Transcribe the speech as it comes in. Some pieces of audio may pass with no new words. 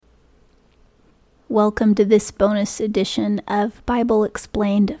Welcome to this bonus edition of Bible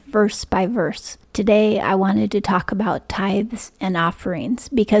Explained Verse by Verse. Today I wanted to talk about tithes and offerings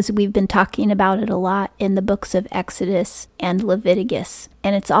because we've been talking about it a lot in the books of Exodus and Leviticus.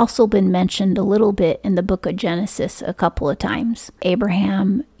 And it's also been mentioned a little bit in the book of Genesis a couple of times.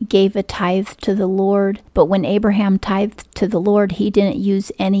 Abraham gave a tithe to the Lord, but when Abraham tithed to the Lord, he didn't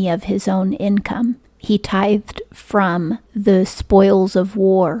use any of his own income. He tithed from the spoils of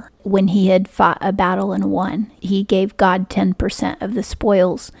war when he had fought a battle and won. He gave God 10% of the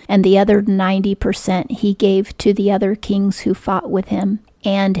spoils, and the other 90% he gave to the other kings who fought with him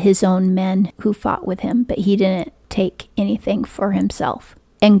and his own men who fought with him, but he didn't take anything for himself.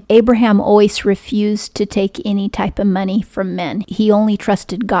 And Abraham always refused to take any type of money from men. He only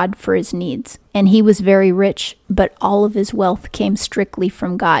trusted God for his needs. And he was very rich, but all of his wealth came strictly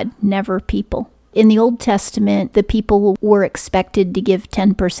from God, never people. In the Old Testament, the people were expected to give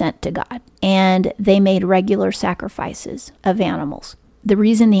 10% to God, and they made regular sacrifices of animals. The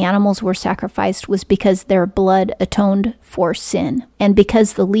reason the animals were sacrificed was because their blood atoned for sin, and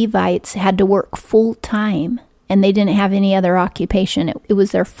because the Levites had to work full time, and they didn't have any other occupation. It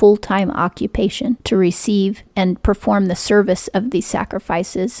was their full-time occupation to receive and perform the service of these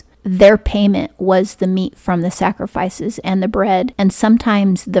sacrifices. Their payment was the meat from the sacrifices and the bread, and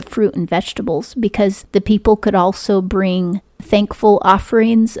sometimes the fruit and vegetables, because the people could also bring thankful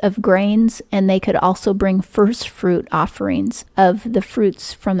offerings of grains, and they could also bring first fruit offerings of the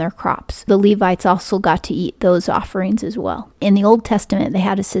fruits from their crops. The Levites also got to eat those offerings as well. In the Old Testament, they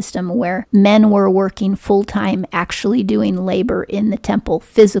had a system where men were working full-time, actually doing labor in the temple,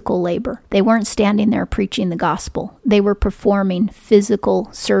 physical labor. They weren't standing there preaching the gospel. They were performing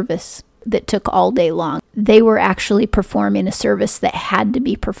physical service that took all day long. They were actually performing a service that had to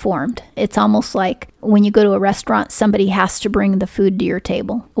be performed. It's almost like when you go to a restaurant, somebody has to bring the food to your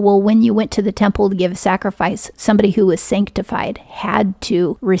table. Well, when you went to the temple to give a sacrifice, somebody who was sanctified had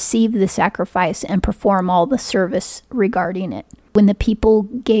to receive the sacrifice and perform all the service regarding it. When the people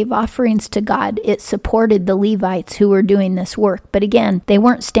gave offerings to God, it supported the Levites who were doing this work. But again, they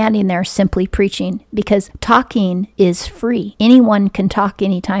weren't standing there simply preaching, because talking is free. Anyone can talk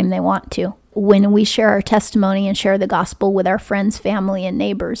anytime they want to. When we share our testimony and share the gospel with our friends, family, and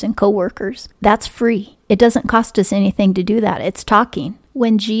neighbors and coworkers, that's free. It doesn't cost us anything to do that. It's talking.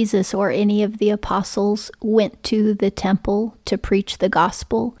 When Jesus or any of the apostles went to the temple to preach the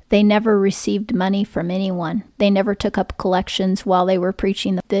gospel, they never received money from anyone. They never took up collections while they were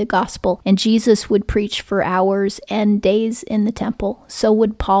preaching the gospel. And Jesus would preach for hours and days in the temple. So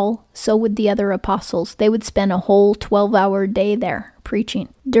would Paul. So would the other apostles. They would spend a whole 12-hour day there preaching.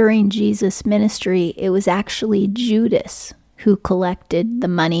 During Jesus' ministry, it was actually Judas who collected the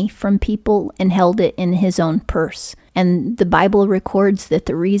money from people and held it in his own purse. And the Bible records that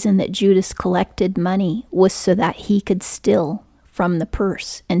the reason that Judas collected money was so that he could steal from the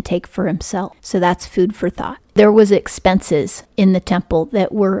purse and take for himself. So that's food for thought. There was expenses in the temple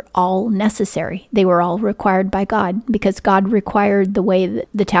that were all necessary. They were all required by God, because God required the way that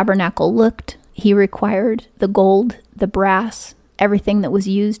the tabernacle looked. He required the gold, the brass, everything that was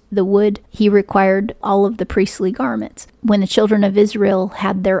used, the wood. He required all of the priestly garments. When the children of Israel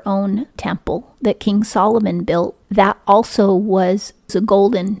had their own temple that King Solomon built, that also was a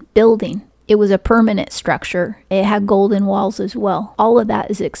golden building. It was a permanent structure. It had golden walls as well. All of that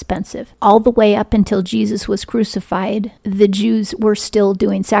is expensive. All the way up until Jesus was crucified, the Jews were still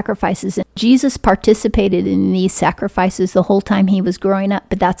doing sacrifices. And Jesus participated in these sacrifices the whole time he was growing up,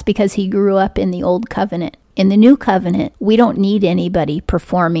 but that's because he grew up in the Old Covenant. In the New Covenant, we don't need anybody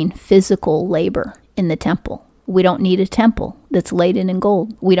performing physical labor in the temple. We don't need a temple that's laden in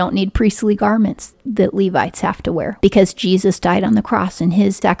gold. We don't need priestly garments that Levites have to wear, because Jesus died on the cross, and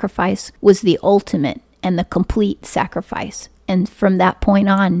his sacrifice was the ultimate and the complete sacrifice. And from that point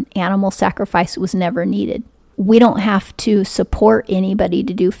on, animal sacrifice was never needed. We don't have to support anybody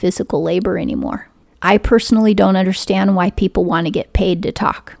to do physical labor anymore. I personally don't understand why people want to get paid to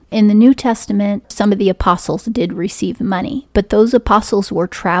talk. In the New Testament, some of the apostles did receive money, but those apostles were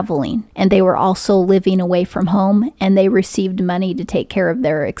traveling, and they were also living away from home, and they received money to take care of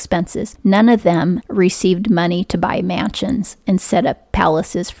their expenses. None of them received money to buy mansions and set up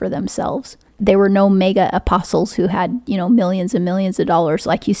palaces for themselves. There were no mega apostles who had, millions and millions of dollars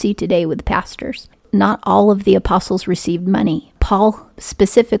like you see today with pastors. Not all of the apostles received money. Paul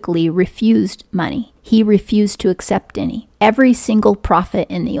specifically refused money. He refused to accept any. Every single prophet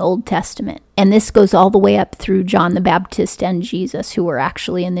in the Old Testament, and this goes all the way up through John the Baptist and Jesus, who were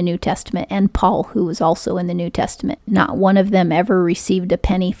actually in the New Testament, and Paul, who was also in the New Testament, not one of them ever received a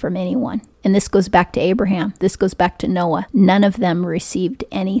penny from anyone. And this goes back to Abraham. This goes back to Noah. None of them received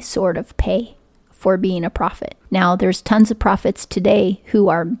any sort of pay for being a prophet. Now, there's tons of prophets today who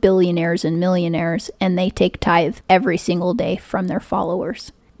are billionaires and millionaires, and they take tithe every single day from their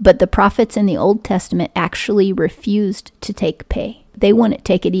followers. But the prophets in the Old Testament actually refused to take pay. They wouldn't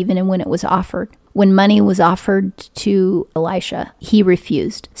take it even when it was offered. When money was offered to Elisha, he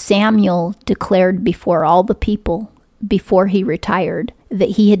refused. Samuel declared before all the people, before he retired,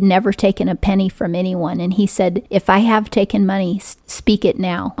 that he had never taken a penny from anyone. And he said, if I have taken money, speak it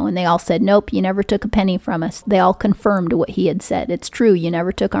now. And they all said, nope, you never took a penny from us. They all confirmed what he had said. It's true, you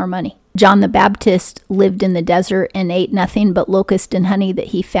never took our money. John the Baptist lived in the desert and ate nothing but locust and honey that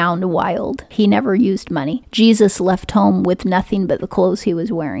he found wild. He never used money. Jesus left home with nothing but the clothes he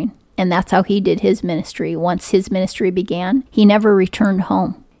was wearing. And that's how he did his ministry. Once his ministry began, he never returned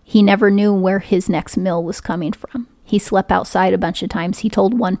home. He never knew where his next meal was coming from. He slept outside a bunch of times. He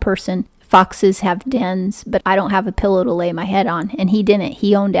told one person, foxes have dens, but I don't have a pillow to lay my head on. And he didn't.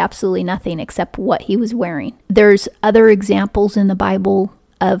 He owned absolutely nothing except what he was wearing. There's other examples in the Bible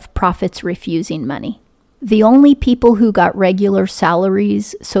of prophets refusing money. The only people who got regular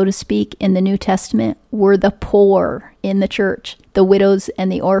salaries, so to speak, in the New Testament were the poor in the church, the widows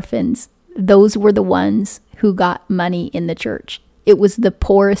and the orphans. Those were the ones who got money in the church. It was the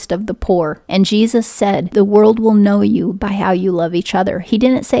poorest of the poor. And Jesus said, the world will know you by how you love each other. He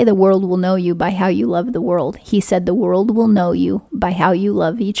didn't say the world will know you by how you love the world. He said the world will know you by how you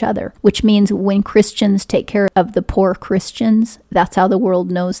love each other, which means when Christians take care of the poor Christians, that's how the world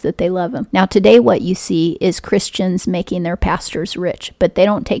knows that they love them. Now, today what you see is Christians making their pastors rich, but they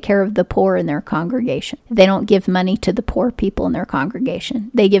don't take care of the poor in their congregation. They don't give money to the poor people in their congregation.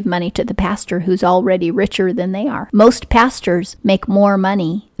 They give money to the pastor who's already richer than they are. Most pastors make more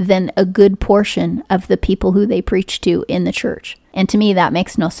money than a good portion of the people who they preach to in the church. And to me, that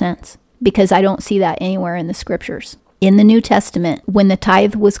makes no sense because I don't see that anywhere in the scriptures. In the New Testament, when the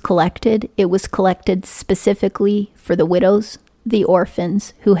tithe was collected, it was collected specifically for the widows, the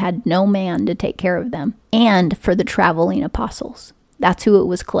orphans who had no man to take care of them, and for the traveling apostles. That's who it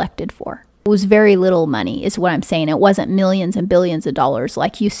was collected for. It was very little money, is what I'm saying. It wasn't millions and billions of dollars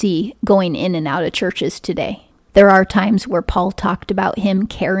like you see going in and out of churches today. There are times where Paul talked about him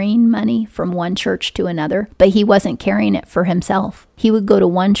carrying money from one church to another, but he wasn't carrying it for himself. He would go to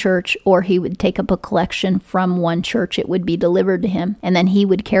one church or he would take up a collection from one church. It would be delivered to him, and then he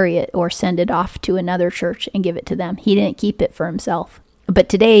would carry it or send it off to another church and give it to them. He didn't keep it for himself. But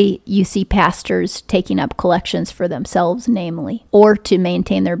today, you see pastors taking up collections for themselves, namely, or to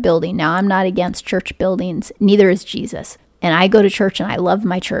maintain their building. Now, I'm not against church buildings, neither is Jesus. And I go to church and I love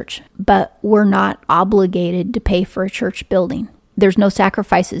my church, but we're not obligated to pay for a church building. There's no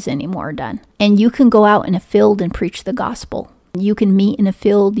sacrifices anymore done. And you can go out in a field and preach the gospel. You can meet in a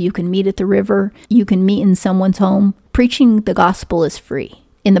field, you can meet at the river, you can meet in someone's home. Preaching the gospel is free.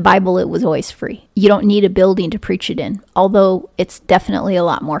 In the Bible, it was always free. You don't need a building to preach it in, although it's definitely a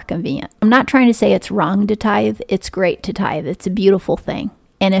lot more convenient. I'm not trying to say it's wrong to tithe. It's great to tithe. It's a beautiful thing.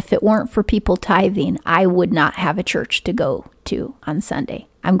 And if it weren't for people tithing, I would not have a church to go to on Sunday.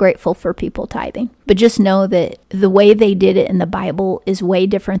 I'm grateful for people tithing. But just know that the way they did it in the Bible is way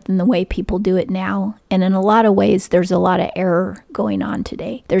different than the way people do it now. And in a lot of ways, there's a lot of error going on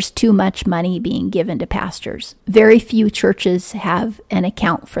today. There's too much money being given to pastors. Very few churches have an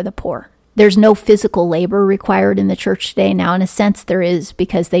account for the poor. There's no physical labor required in the church today. Now, in a sense, there is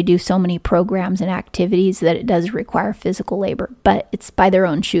because they do so many programs and activities that it does require physical labor, but it's by their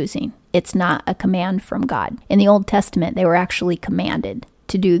own choosing. It's not a command from God. In the Old Testament, they were actually commanded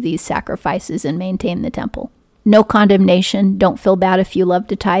to do these sacrifices and maintain the temple. No condemnation. Don't feel bad if you love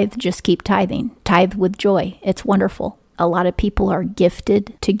to tithe. Just keep tithing. Tithe with joy. It's wonderful. A lot of people are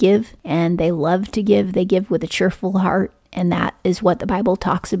gifted to give, and they love to give. They give with a cheerful heart. And that is what the Bible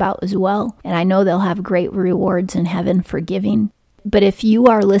talks about as well. And I know they'll have great rewards in heaven for giving. But if you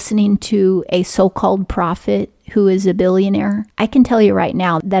are listening to a so-called prophet who is a billionaire, I can tell you right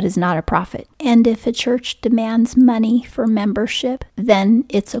now that is not a prophet. And if a church demands money for membership, then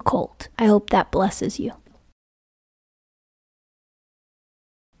it's a cult. I hope that blesses you.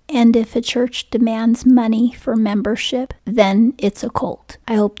 And if a church demands money for membership, then it's a cult.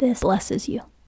 I hope this blesses you.